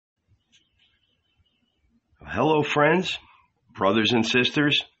Hello, friends, brothers and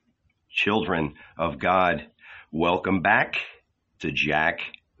sisters, children of God. Welcome back to Jack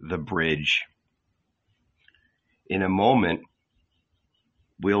the Bridge. In a moment,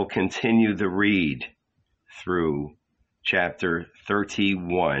 we'll continue the read through chapter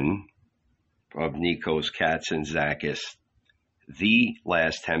 31 of Nikos Katsintzakis, The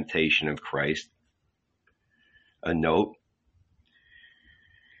Last Temptation of Christ. A note: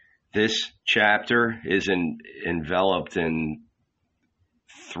 this chapter is enveloped in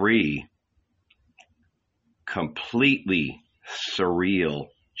three completely surreal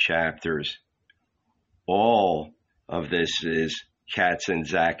chapters. All of this is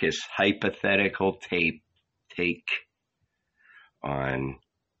Katsintzakis' hypothetical take on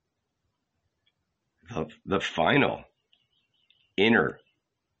the final, inner,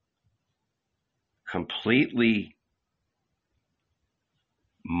 completely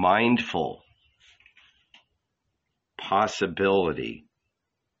mindful possibility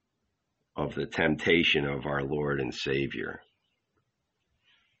of the temptation of our Lord and Savior,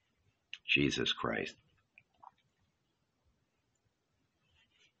 Jesus Christ.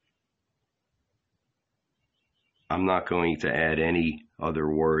 I'm not going to add any other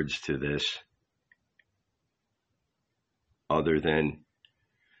words to this other than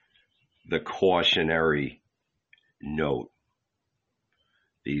the cautionary note.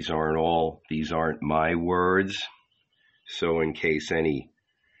 These aren't my words. So in case any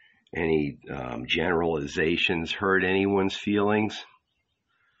generalizations hurt anyone's feelings,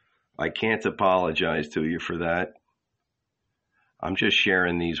 I can't apologize to you for that. I'm just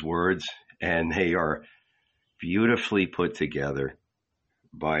sharing these words, and they are beautifully put together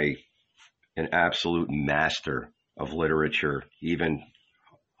by an absolute master of literature, even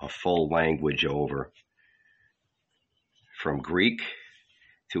a full language over, from Greek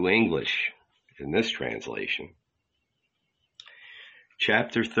to English in this translation.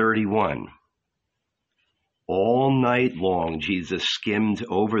 Chapter 31. All night long, Jesus skimmed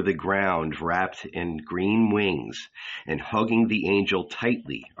over the ground wrapped in green wings and hugging the angel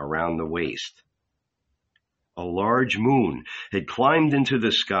tightly around the waist. A large moon had climbed into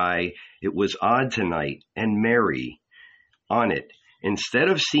the sky. It was odd tonight and merry. On it, instead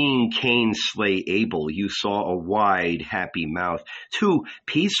of seeing Cain slay Abel, you saw a wide, happy mouth, 2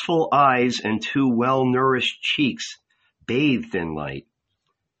 peaceful eyes, and 2 well-nourished cheeks bathed in light.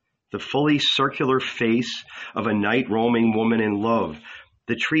 The fully circular face of a night-roaming woman in love.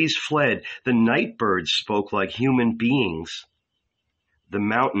 The trees fled. The night birds spoke like human beings. The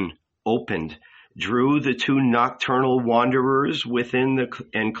mountain opened, drew the 2 nocturnal wanderers within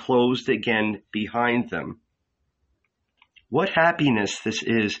and closed again behind them. What happiness this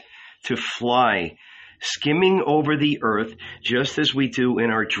is to fly, skimming over the earth just as we do in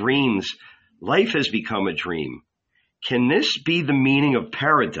our dreams. Life has become a dream. Can this be the meaning of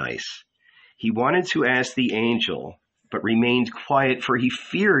paradise? He wanted to ask the angel, but remained quiet, for he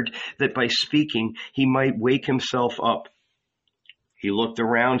feared that by speaking he might wake himself up. He looked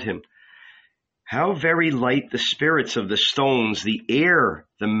around him. How very light the spirits of the stones, the air,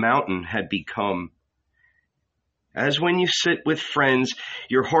 the mountain had become. As when you sit with friends,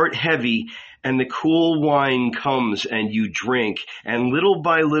 your heart heavy, and the cool wine comes and you drink, and little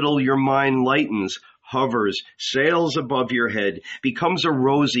by little your mind lightens, hovers, sails above your head, becomes a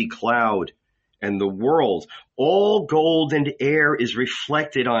rosy cloud, and the world, all gold and air, is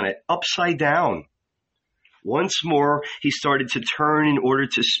reflected on it, upside down. Once more he started to turn in order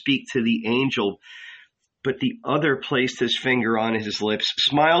to speak to the angel, but the other placed his finger on his lips,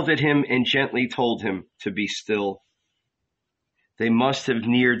 smiled at him, and gently told him to be still. They must have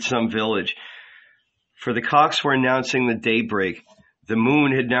neared some village, for the cocks were announcing the daybreak. The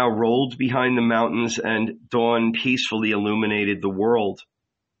moon had now rolled behind the mountains, and dawn peacefully illuminated the world.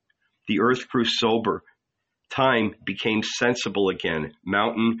 The earth grew sober. Time became sensible again.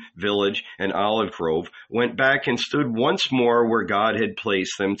 Mountain, village, and olive grove went back and stood once more where God had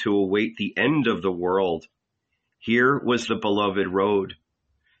placed them to await the end of the world. Here was the beloved road.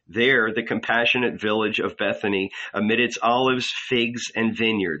 There, the compassionate village of Bethany, amid its olives, figs, and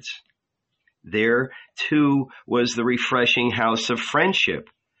vineyards. There, too, was the refreshing house of friendship,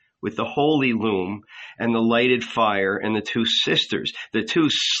 with the holy loom and the lighted fire and the 2 sisters, the 2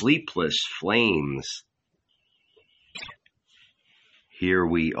 sleepless flames. Here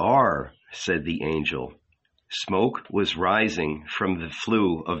we are, said the angel. Smoke was rising from the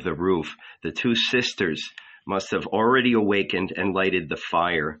flue of the roof. The 2 sisters must have already awakened and lighted the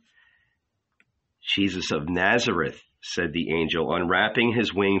fire. Jesus of Nazareth, said the angel, unwrapping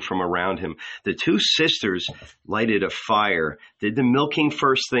his wing from around him. The two sisters lighted a fire, did the milking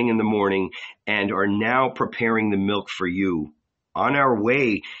first thing in the morning, and are now preparing the milk for you. On our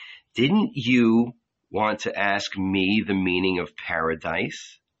way, didn't you want to ask me the meaning of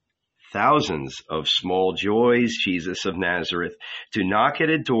paradise? Thousands of small joys, Jesus of Nazareth, to knock at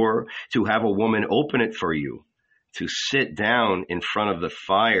a door, to have a woman open it for you, to sit down in front of the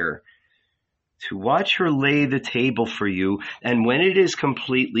fire, to watch her lay the table for you, and when it is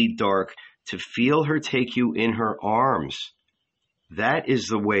completely dark, to feel her take you in her arms. That is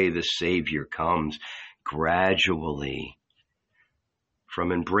the way the Savior comes, gradually.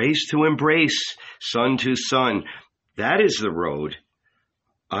 From embrace to embrace, son to son, that is the road.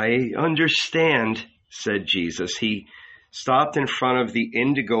 I understand, said Jesus. He stopped in front of the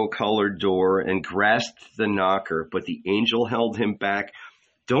indigo-colored door and grasped the knocker, but the angel held him back.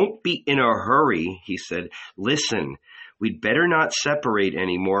 Don't be in a hurry, he said. Listen, we'd better not separate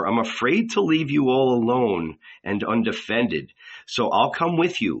anymore. I'm afraid to leave you all alone and undefended, so I'll come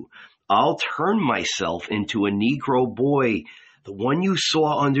with you. I'll turn myself into a Negro boy, the one you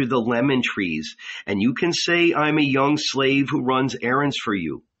saw under the lemon trees, and you can say I'm a young slave who runs errands for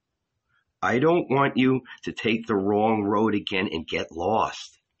you. I don't want you to take the wrong road again and get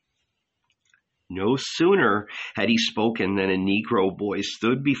lost. No sooner had he spoken than a Negro boy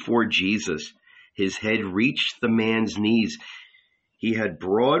stood before Jesus. His head reached the man's knees. He had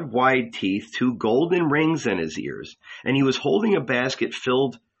broad, wide teeth, 2 golden rings in his ears, and he was holding a basket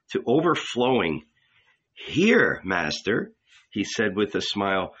filled to overflowing. Here, master, he said with a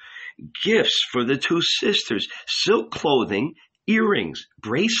smile, gifts for the 2 sisters, silk clothing, earrings,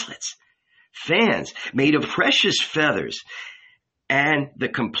 bracelets, fans made of precious feathers, and the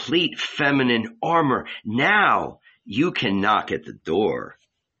complete feminine armor. Now you can knock at the door.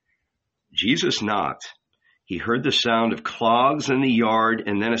 Jesus knocked. He heard the sound of clogs in the yard,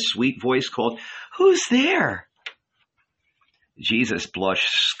 and then a sweet voice called, Who's there? Jesus blushed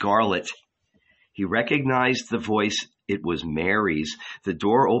scarlet. He recognized the voice. It was Mary's. The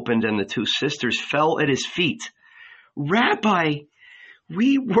door opened, and the 2 sisters fell at his feet. Rabbi,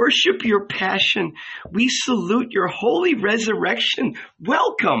 we worship your passion. We salute your holy resurrection.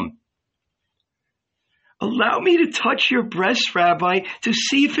 Welcome. Allow me to touch your breast, Rabbi, to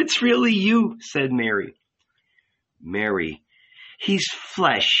see if it's really you, said Mary. Mary, he's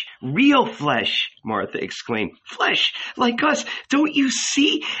flesh, real flesh, Martha exclaimed. Flesh, like us. Don't you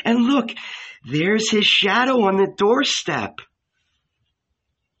see? And look, there's his shadow on the doorstep.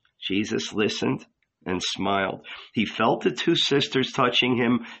 Jesus listened and smiled. He felt the 2 sisters touching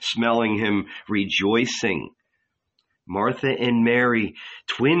him, smelling him, rejoicing. Martha and Mary,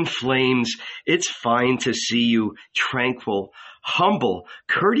 twin flames, it's fine to see you, tranquil, humble,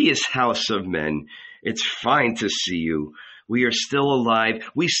 courteous house of men. It's fine to see you. We are still alive.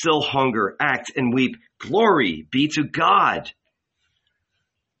 We still hunger, act, and weep. Glory be to God.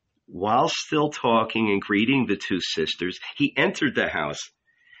 While still talking and greeting the 2 sisters, he entered the house.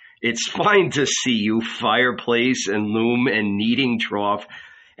 It's fine to see you, fireplace and loom and kneading trough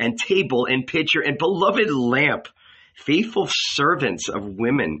and table and pitcher and beloved lamp, faithful servants of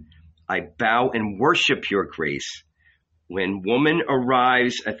women. I bow and worship your grace. When woman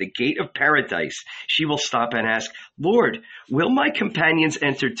arrives at the gate of paradise, she will stop and ask, Lord, will my companions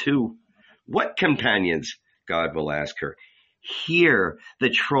enter too? What companions? God will ask her. Here, the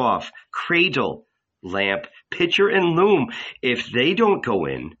trough, cradle, lamp, pitcher, and loom. If they don't go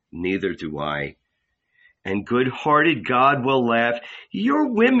in, neither do I. And good-hearted God will laugh.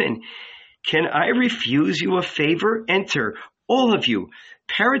 You're women. Can I refuse you a favor? Enter, all of you.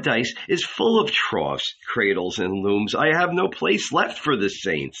 Paradise is full of troughs, cradles, and looms. I have no place left for the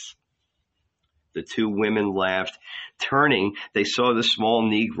saints. The 2 women laughed. Turning, they saw the small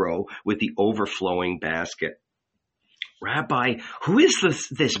Negro with the overflowing basket. Rabbi, who is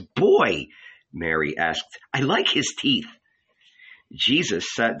this boy? Mary asked. I like his teeth. Jesus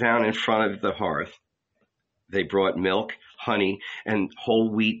sat down in front of the hearth. They brought milk, honey, and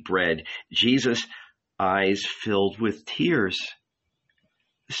whole wheat bread. Jesus' eyes filled with tears.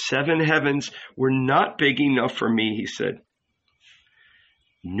 The 7 heavens were not big enough for me, he said.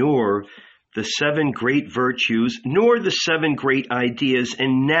 Nor the 7 great virtues, nor the 7 great ideas.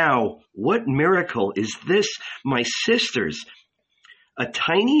 And now, what miracle is this, my sisters? A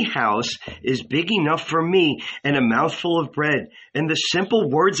tiny house is big enough for me, and a mouthful of bread, and the simple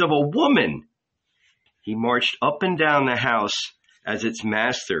words of a woman. He marched up and down the house as its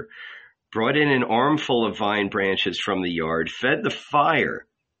master, brought in an armful of vine branches from the yard, fed the fire.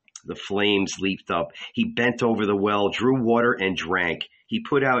 The flames leaped up. He bent over the well, drew water, and drank. He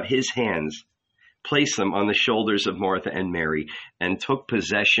put out his hands. placed them on the shoulders of Martha and Mary, and took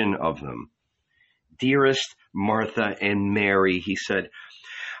possession of them. "Dearest Martha and Mary," he said,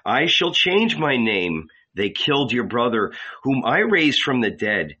 "I shall change my name. They killed your brother, whom I raised from the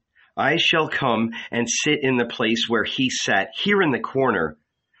dead. I shall come and sit in the place where he sat, here in the corner.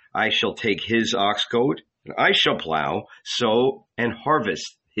 I shall take his ox goad, and I shall plow, sow, and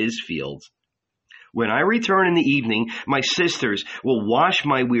harvest his fields. When I return in the evening, my sisters will wash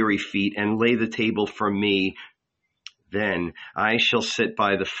my weary feet and lay the table for me. Then I shall sit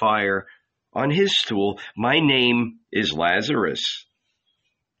by the fire on his stool. My name is Lazarus."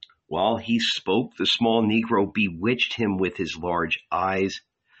 While he spoke, the small Negro bewitched him with his large eyes.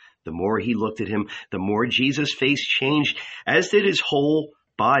 The more he looked at him, the more Jesus' face changed, as did his whole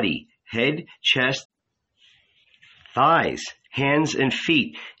body, head, chest, thighs, hands, and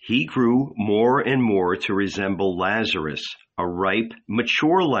feet. He grew more and more to resemble Lazarus, a ripe,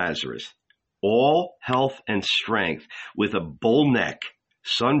 mature Lazarus, all health and strength, with a bull neck,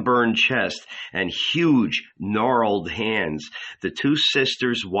 sunburned chest, and huge, gnarled hands. The two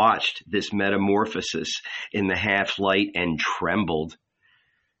sisters watched this metamorphosis in the half-light and trembled.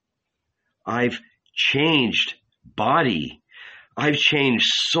 "I've changed body. I've changed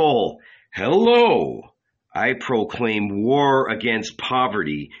soul. Hello! I proclaim war against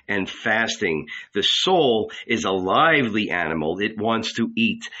poverty and fasting. The soul is a lively animal. It wants to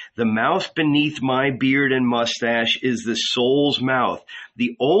eat. The mouth beneath my beard and mustache is the soul's mouth,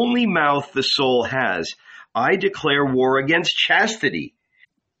 the only mouth the soul has. I declare war against chastity."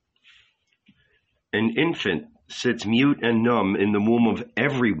 An infant sits mute and numb in the womb of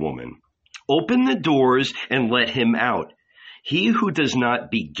every woman. Open the doors and let him out. He who does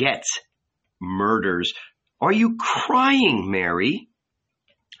not beget murders. Are you crying, Mary?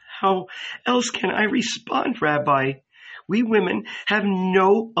 How else can I respond, Rabbi? We women have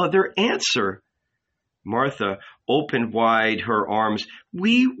no other answer. Martha opened wide her arms.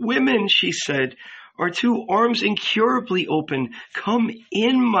 "We women," she said, "are two arms incurably open. Come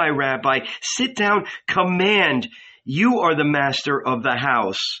in, my Rabbi. Sit down. Command. You are the master of the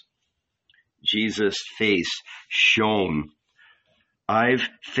house." Jesus' face shone. "I've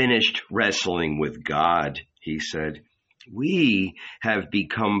finished wrestling with God," he said. "We have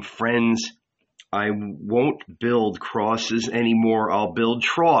become friends. I won't build crosses anymore. I'll build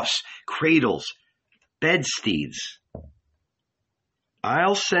troughs, cradles, bedsteads.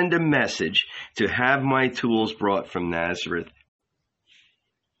 I'll send a message to have my tools brought from Nazareth.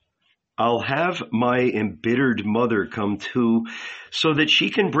 I'll have my embittered mother come too, so that she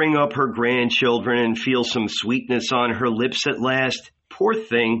can bring up her grandchildren and feel some sweetness on her lips at last. Poor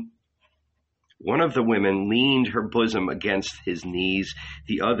thing." One of the women leaned her bosom against his knees.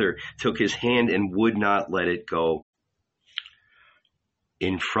 The other took his hand and would not let it go.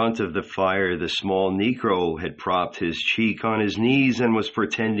 In front of the fire, the small Negro had propped his cheek on his knees and was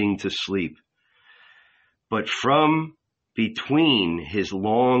pretending to sleep. But from between his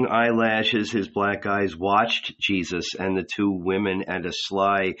long eyelashes, his black eyes watched Jesus and the two women, and a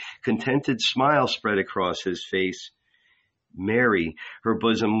sly, contented smile spread across his face. Mary, her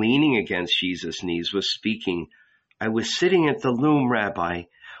bosom leaning against Jesus' knees, was speaking. "I was sitting at the loom, Rabbi,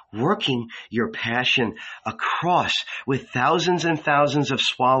 working your passion across with thousands and thousands of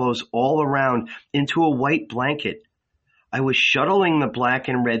swallows all around into a white blanket. I was shuttling the black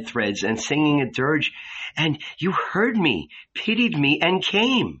and red threads and singing a dirge, and you heard me, pitied me, and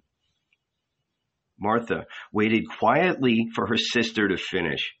came." Martha waited quietly for her sister to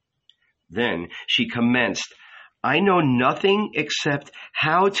finish. Then she commenced. "I know nothing except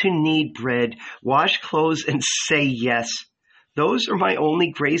how to knead bread, wash clothes, and say yes. Those are my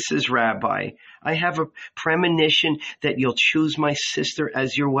only graces, Rabbi. I have a premonition that you'll choose my sister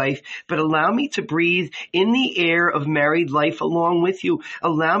as your wife, but allow me to breathe in the air of married life along with you.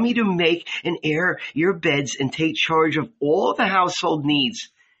 Allow me to make and air your beds and take charge of all the household needs."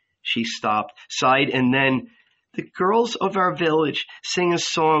 She stopped, sighed, and then, "The girls of our village sing a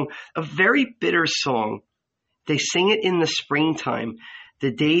song, a very bitter song. They sing it in the springtime,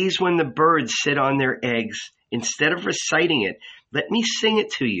 the days when the birds sit on their eggs. Instead of reciting it, let me sing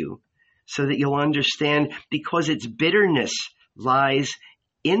it to you so that you'll understand, because its bitterness lies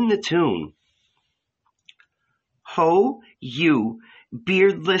in the tune. Ho, you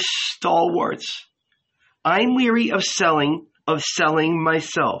beardless stalwarts, I'm weary of selling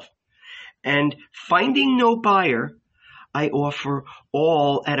myself, and finding no buyer, I offer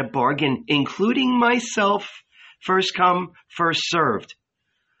all at a bargain, including myself, first come, first served.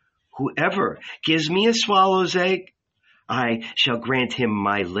 Whoever gives me a swallow's egg, I shall grant him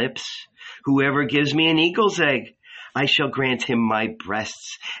my lips. Whoever gives me an eagle's egg, I shall grant him my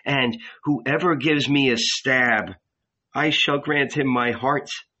breasts, and whoever gives me a stab, I shall grant him my heart."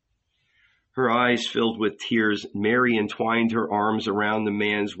 Her eyes filled with tears, Mary entwined her arms around the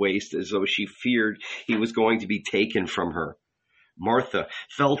man's waist as though she feared he was going to be taken from her. Martha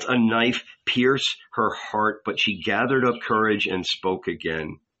felt a knife pierce her heart, but she gathered up courage and spoke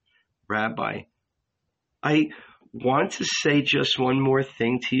again. "Rabbi, I want to say just one more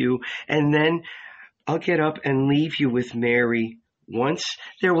thing to you, and then I'll get up and leave you with Mary. Once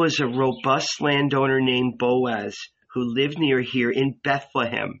there was a robust landowner named Boaz who lived near here in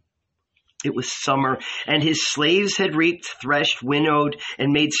Bethlehem. It was summer, and his slaves had reaped, threshed, winnowed,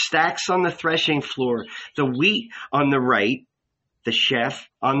 and made stacks on the threshing floor, the wheat on the right, the chaff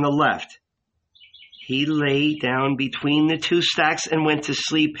on the left. He lay down between the two stacks and went to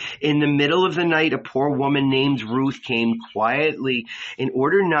sleep. In the middle of the night, a poor woman named Ruth came quietly in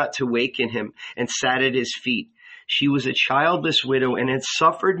order not to waken him and sat at his feet. She was a childless widow and had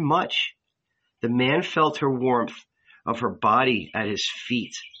suffered much. The man felt her warmth of her body at his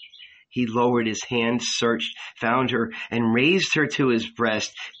feet. He lowered his hand, searched, found her, and raised her to his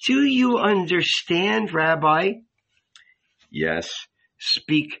breast. Do you understand, Rabbi?" "Yes,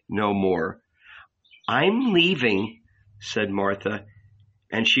 speak no more." "I'm leaving," said Martha,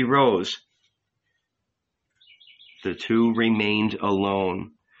 and she rose. The two remained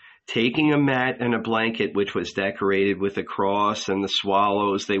alone. Taking a mat and a blanket which was decorated with a cross and the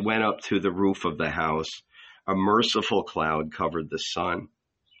swallows, they went up to the roof of the house. A merciful cloud covered the sun.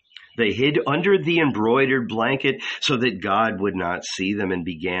 They hid under the embroidered blanket so that God would not see them and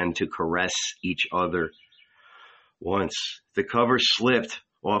began to caress each other. Once the cover slipped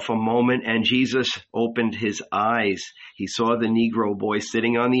off a moment and Jesus opened his eyes. He saw the Negro boy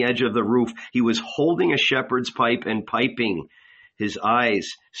sitting on the edge of the roof. He was holding a shepherd's pipe and piping, his eyes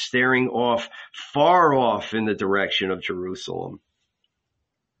staring far off in the direction of Jerusalem.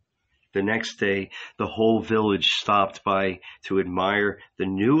 The next day, the whole village stopped by to admire the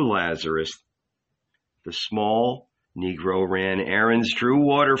new Lazarus. The small Negro ran errands, drew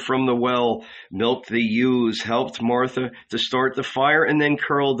water from the well, milked the ewes, helped Martha to start the fire, and then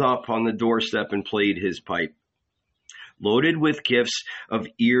curled up on the doorstep and played his pipe. Loaded with gifts of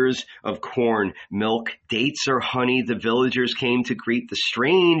ears of corn, milk, dates, or honey, the villagers came to greet the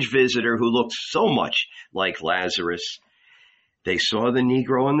strange visitor who looked so much like Lazarus. They saw the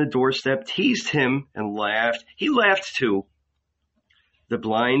Negro on the doorstep, teased him, and laughed. He laughed too. The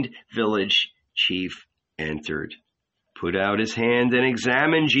blind village chief entered, put out his hand, and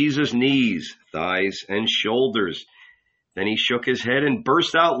examined Jesus' knees, thighs, and shoulders. Then he shook his head and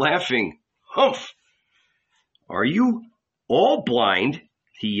burst out laughing. "Humph! Are you all blind?"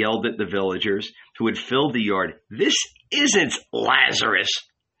 he yelled at the villagers who had filled the yard. "This isn't Lazarus.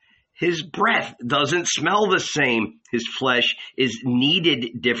 His breath doesn't smell the same. His flesh is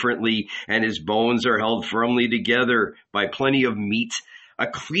kneaded differently, and his bones are held firmly together by plenty of meat. A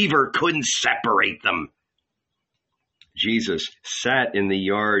cleaver couldn't separate them." Jesus sat in the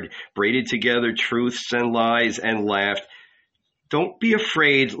yard, braided together truths and lies, and laughed. "Don't be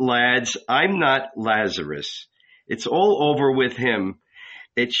afraid, lads. I'm not Lazarus. It's all over with him.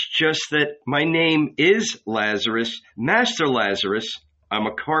 It's just that my name is Lazarus, Master Lazarus. I'm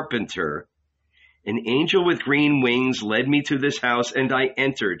a carpenter. An angel with green wings led me to this house, and I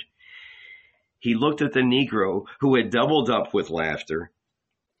entered." He looked at the Negro, who had doubled up with laughter.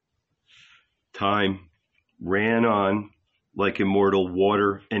 Time ran on like immortal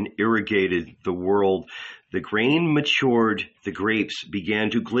water and irrigated the world. The grain matured, the grapes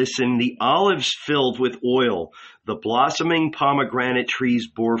began to glisten, the olives filled with oil, the blossoming pomegranate trees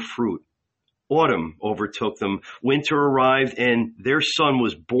bore fruit. Autumn overtook them, winter arrived, and their son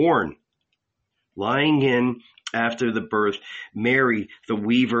was born. Lying in after the birth, Mary, the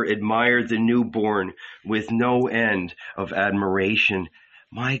weaver, admired the newborn with no end of admiration.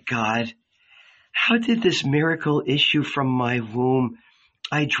 "My God, how did this miracle issue from my womb?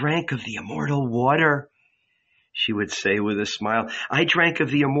 I drank of the immortal water," she would say with a smile. "I drank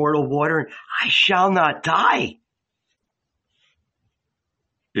of the immortal water, and I shall not die."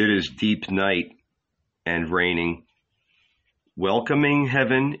 It is deep night and raining. Welcoming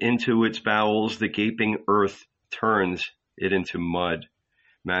heaven into its bowels, the gaping earth turns it into mud.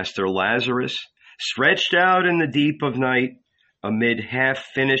 Master Lazarus, stretched out in the deep of night, amid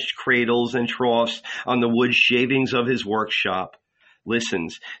half-finished cradles and troughs on the wood shavings of his workshop,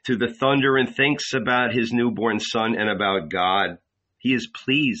 listens to the thunder and thinks about his newborn son and about God. He is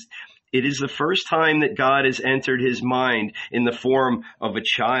pleased. It is the first time that God has entered his mind in the form of a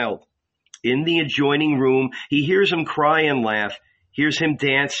child. In the adjoining room, he hears him cry and laugh, hears him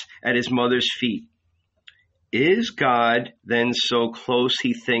dance at his mother's feet. Is God then so close,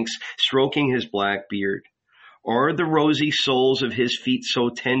 he thinks, stroking his black beard? Are the rosy soles of his feet so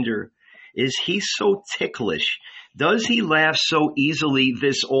tender? Is he so ticklish? Does he laugh so easily,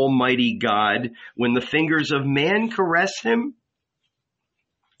 this almighty God, when the fingers of man caress him?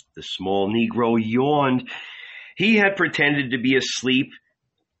 The small Negro yawned. He had pretended to be asleep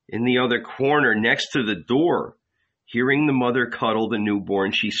in the other corner next to the door. Hearing the mother cuddle the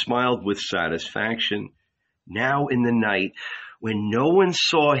newborn, she smiled with satisfaction. Now in the night, when no one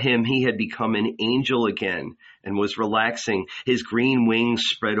saw him, he had become an angel again and was relaxing, his green wings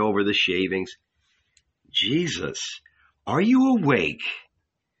spread over the shavings. Jesus, are you awake?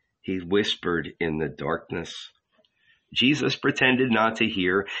 He whispered in the darkness. Jesus pretended not to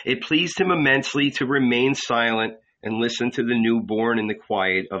hear. It pleased him immensely to remain silent and listen to the newborn in the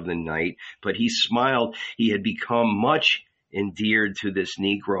quiet of the night. But he smiled. He had become much endeared to this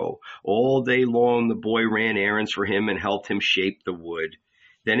Negro. All day long the boy ran errands for him and helped him shape the wood.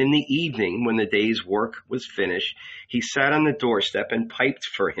 Then in the evening, when the day's work was finished, he sat on the doorstep and piped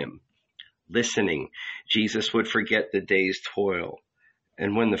for him. Listening, Jesus would forget the day's toil.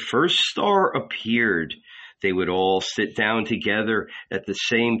 And when the first star appeared, they would all sit down together at the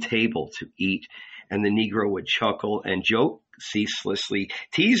same table to eat, and the Negro would chuckle and joke ceaselessly,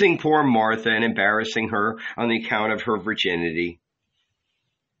 teasing poor Martha and embarrassing her on the account of her virginity.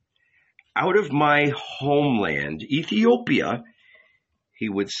 Out of my homeland, Ethiopia, he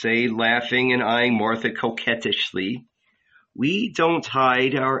would say, laughing and eyeing Martha coquettishly, we don't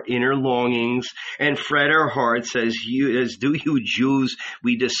hide our inner longings and fret our hearts as do you Jews.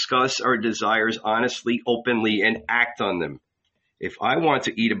 We discuss our desires honestly, openly, and act on them. If I want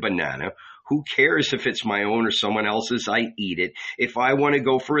to eat a banana, who cares if it's my own or someone else's? I eat it. If I want to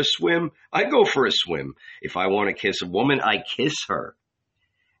go for a swim, I go for a swim. If I want to kiss a woman, I kiss her.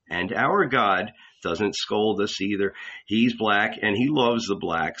 And our God doesn't scold us either. He's black and he loves the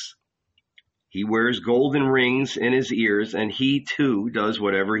blacks. He wears golden rings in his ears, and he, too, does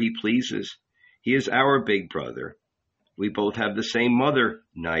whatever he pleases. He is our big brother. We both have the same mother,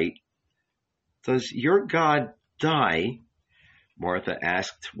 Night. Does your God die? Martha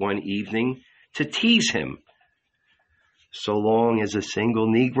asked one evening to tease him. So long as a single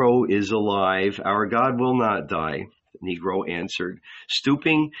Negro is alive, our God will not die, the Negro answered,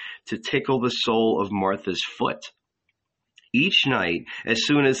 stooping to tickle the sole of Martha's foot. Each night, as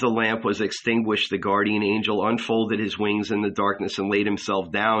soon as the lamp was extinguished, the guardian angel unfolded his wings in the darkness and laid himself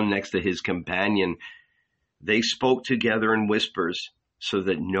down next to his companion. They spoke together in whispers so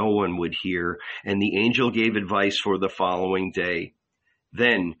that no one would hear, and the angel gave advice for the following day.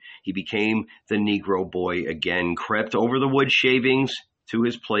 Then he became the Negro boy again, crept over the wood shavings to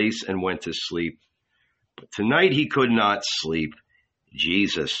his place, and went to sleep. But tonight he could not sleep.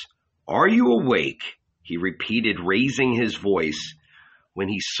 Jesus, are you awake? He repeated, raising his voice. When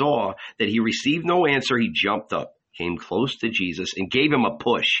he saw that he received no answer, he jumped up, came close to Jesus, and gave him a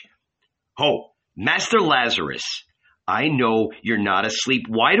push. Ho, Master Lazarus, I know you're not asleep.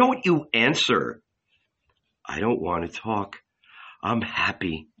 Why don't you answer? I don't want to talk. I'm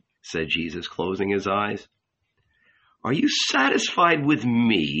happy, said Jesus, closing his eyes. Are you satisfied with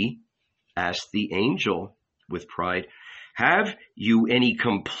me? Asked the angel with pride. Have you any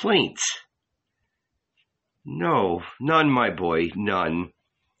complaints? No, none, my boy, none.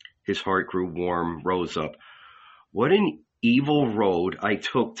 His heart grew warm, rose up. What an evil road I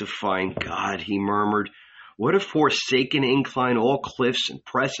took to find God, he murmured. What a forsaken incline, all cliffs and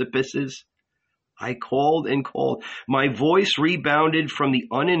precipices. I called and called. My voice rebounded from the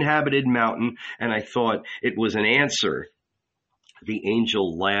uninhabited mountain, and I thought it was an answer. The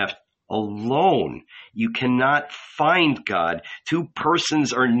angel laughed. Alone, you cannot find God. Two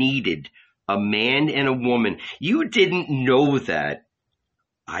persons are needed. A man and a woman. You didn't know that.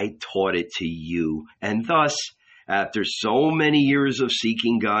 I taught it to you. And thus, after so many years of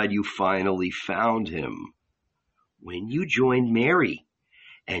seeking God, you finally found him. When you joined Mary,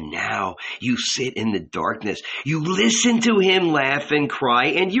 and now you sit in the darkness, you listen to him laugh and cry,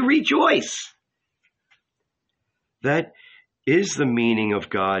 and you rejoice. That is the meaning of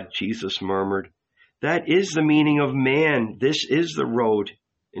God, Jesus murmured. That is the meaning of man. This is the road.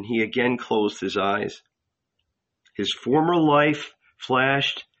 And he again closed his eyes. His former life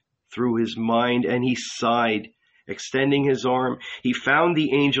flashed through his mind, and he sighed, extending his arm. He found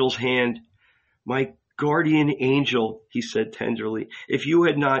the angel's hand. My guardian angel, he said tenderly, if you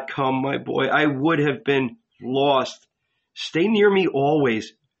had not come, my boy, I would have been lost. Stay near me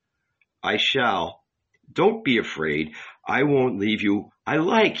always. I shall. Don't be afraid. I won't leave you. I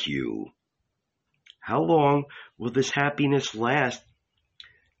like you. How long will this happiness last?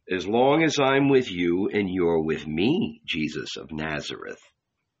 as long as I'm with you and you're with me, Jesus of Nazareth.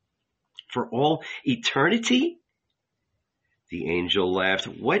 For all eternity? The angel laughed.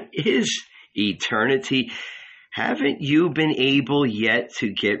 What is eternity? Haven't you been able yet to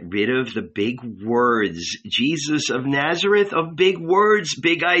get rid of the big words? Jesus of Nazareth, of big words,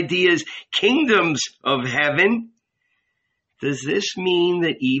 big ideas, kingdoms of heaven. Does this mean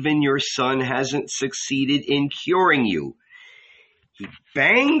that even your son hasn't succeeded in curing you? He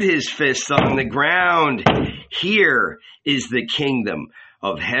banged his fist on the ground. Here is the kingdom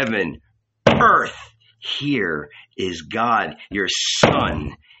of heaven, earth. Here is God, your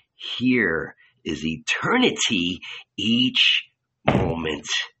son. Here is eternity each moment.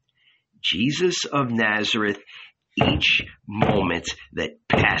 Jesus of Nazareth, each moment that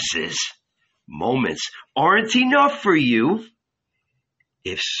passes. Moments aren't enough for you.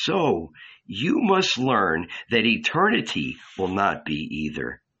 If so, you must learn that eternity will not be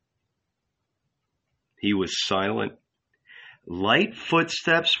either. He was silent. Light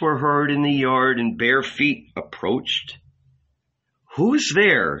footsteps were heard in the yard and bare feet approached. Who's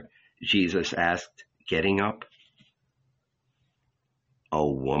there? Jesus asked, getting up. A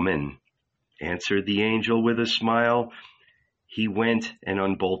woman, answered the angel with a smile. He went and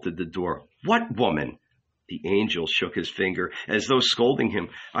unbolted the door. What woman? The angel shook his finger as though scolding him.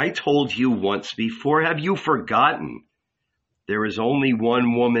 I told you once before. Have you forgotten? There is only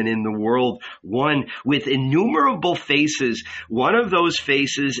one woman in the world, one with innumerable faces. One of those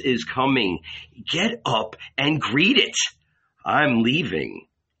faces is coming. Get up and greet it. I'm leaving.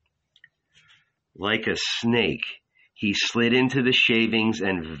 Like a snake, he slid into the shavings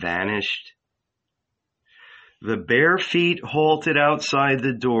and vanished. The bare feet halted outside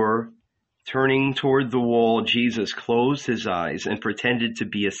the door. Turning toward the wall, Jesus closed his eyes and pretended to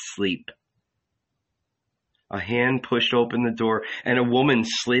be asleep. A hand pushed open the door, and a woman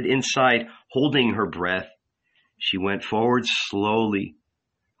slid inside, holding her breath. She went forward slowly,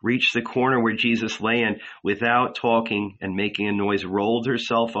 reached the corner where Jesus lay, and without talking and making a noise, rolled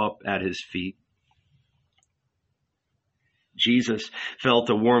herself up at his feet. Jesus felt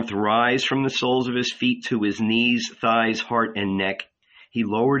the warmth rise from the soles of his feet to his knees, thighs, heart, and neck. He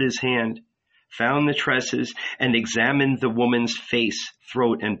lowered his hand, found the tresses, and examined the woman's face,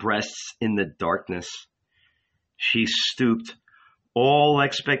 throat, and breasts in the darkness. She stooped, all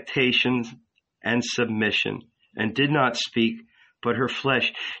expectation and submission, and did not speak, but her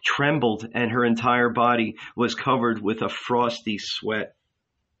flesh trembled and her entire body was covered with a frosty sweat.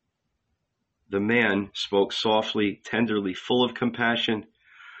 The man spoke softly, tenderly, full of compassion.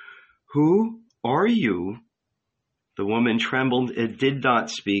 Who are you? The woman trembled and did not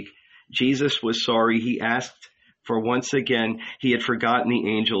speak. Jesus was sorry, he asked, for once again he had forgotten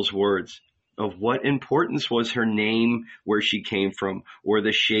the angel's words. Of what importance was her name, where she came from, or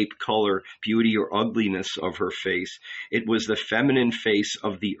the shape, color, beauty, or ugliness of her face? It was the feminine face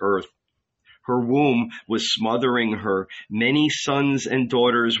of the earth. Her womb was smothering her. Many sons and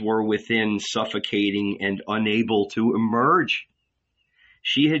daughters were within, suffocating and unable to emerge.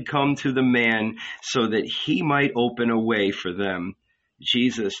 She had come to the man so that he might open a way for them.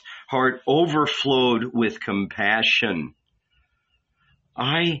 Jesus' heart overflowed with compassion.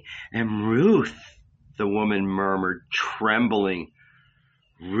 I am Ruth, the woman murmured, trembling.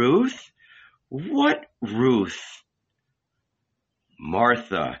 Ruth? What Ruth?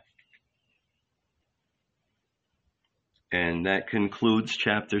 Martha. And that concludes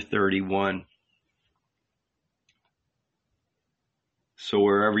chapter 31. So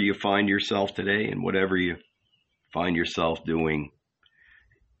wherever you find yourself today and whatever you find yourself doing,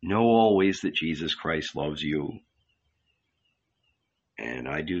 know always that Jesus Christ loves you. And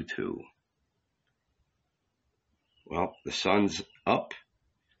I do too. Well, the sun's up.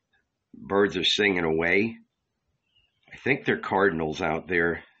 Birds are singing away. I think they're cardinals out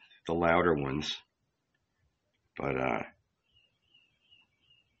there, the louder ones. But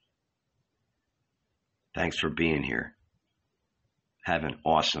thanks for being here. Have an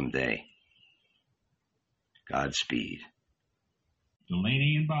awesome day. Godspeed.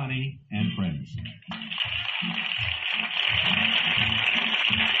 Delaney and Bonnie and friends.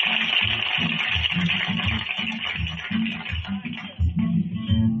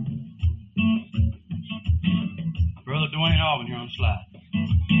 Brother Dwayne Alvin here on the slide.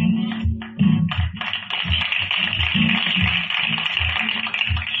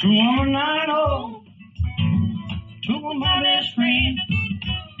 So one night old, took my best friend.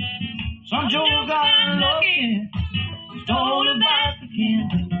 Some Joe got lucky, stole it back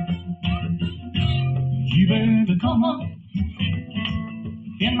again. You better come up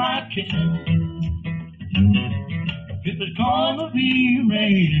in my kitchen. If it's gonna be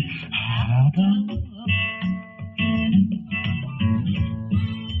raining out of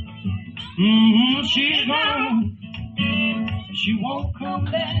she's gone. She won't come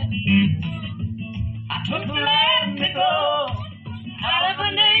back. I took her let me go.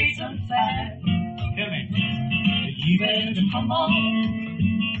 Hibernation time. Hear me. You better come on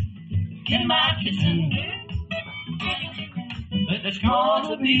in my kitchen. It's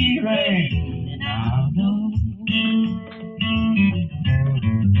gonna be rain. I know.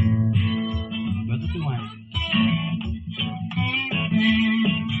 Brother Dwayne.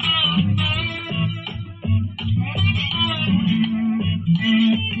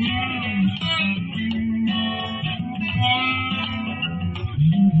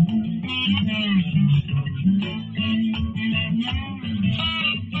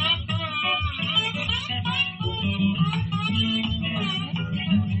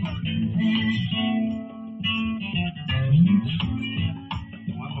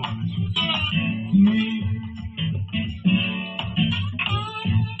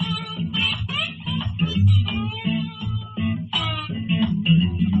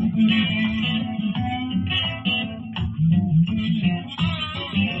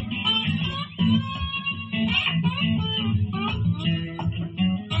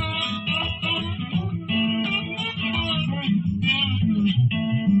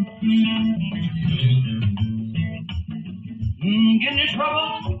 Get in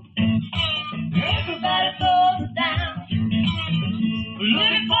trouble. Everybody throws it down.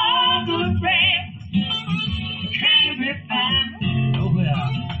 Looking for a good friend. Can be found. Oh well.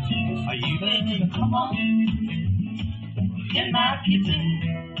 Are you ready to come on in my kitchen?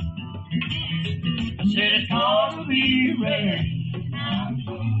 I said it's gonna be ready.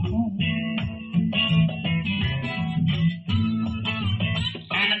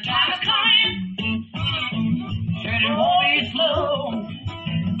 And the time is coming. Said it won't be slow.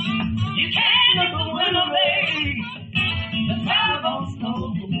 You can't look the wind away. The time won't slow.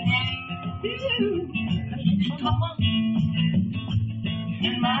 Come on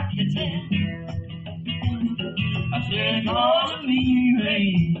in my kitchen. I said it's gonna be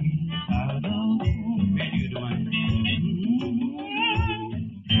rain. I know. Where you doing?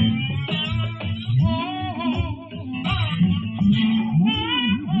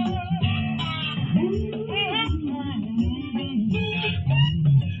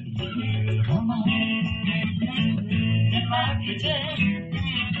 Come on in my kitchen.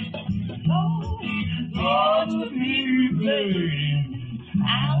 Oh, gonna be raining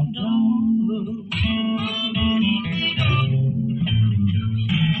outdoors.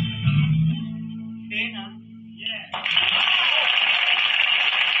 Hey now. Yeah.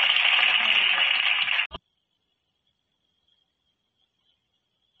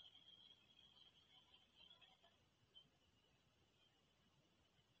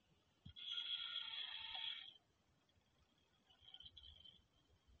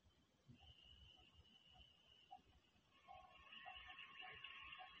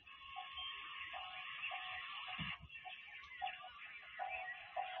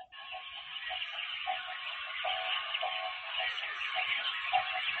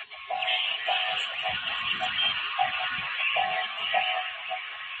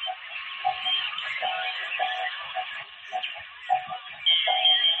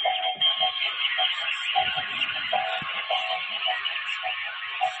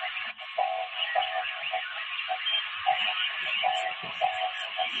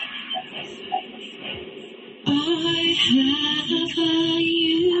 I have a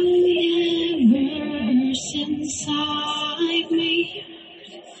universe inside me.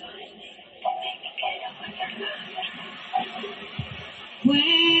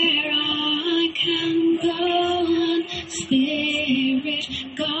 Where I can go and spirit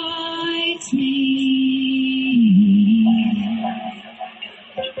guides me.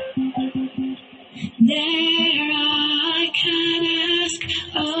 There I can ask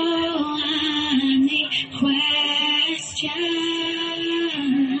any question.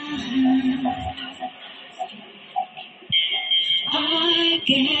 I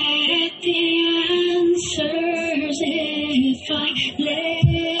get the answers if I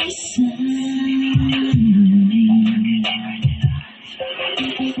listen.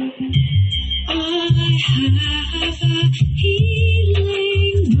 I have a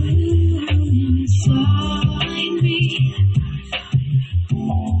healing room inside me.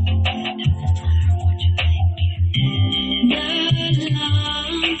 The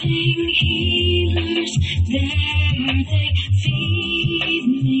loving healers, there they feed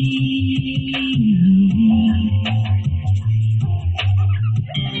me.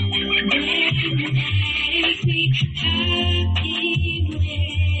 They make me happy.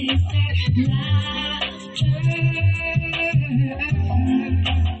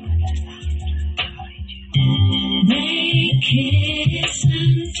 They kiss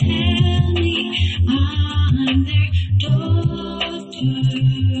and tell me I'm their daughter.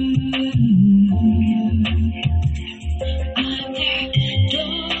 I'm their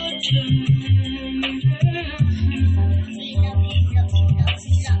daughter.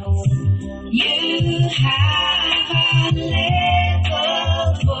 You have a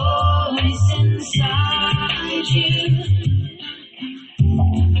little voice inside you.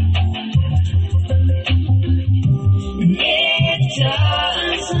 It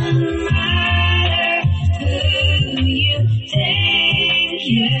doesn't matter who you think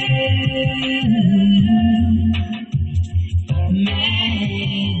you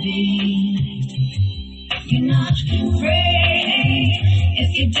may be. You're not free if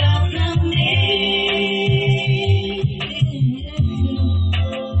you don't know me.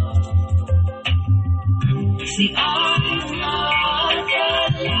 See, I'm not the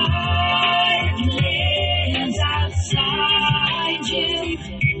light that lives outside you.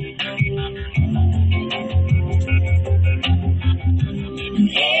 And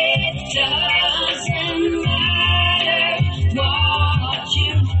it doesn't matter what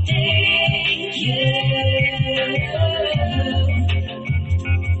you think you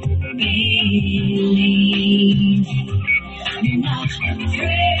believe. You're not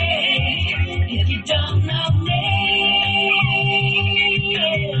free if you don't know me.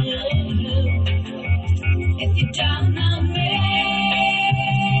 If you don't know me.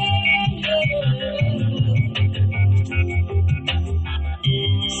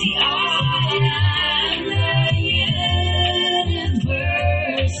 See, I am the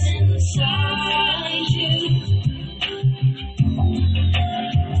universe inside you.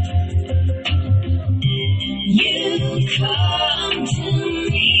 You come to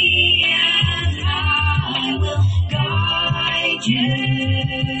me and I will guide you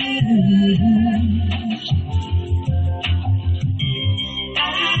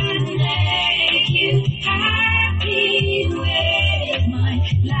and make you happy with my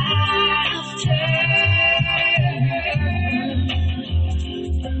laughter.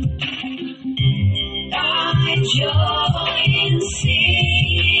 I joy in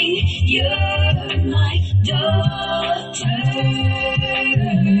singing, you're my daughter.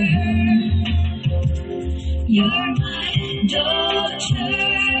 You're my daughter.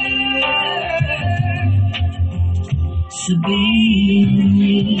 So be.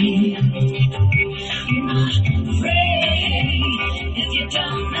 You're not afraid if you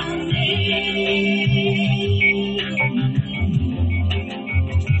don't know me.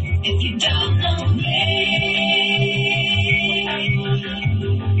 If you don't know me.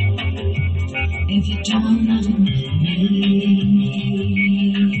 If you don't know me.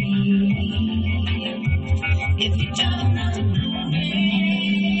 If you don't know me.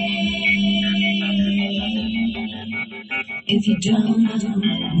 If you don't know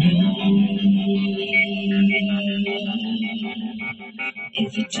me.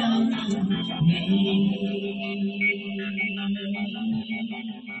 If you don't know me.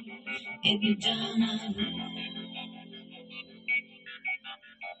 If you don't know me.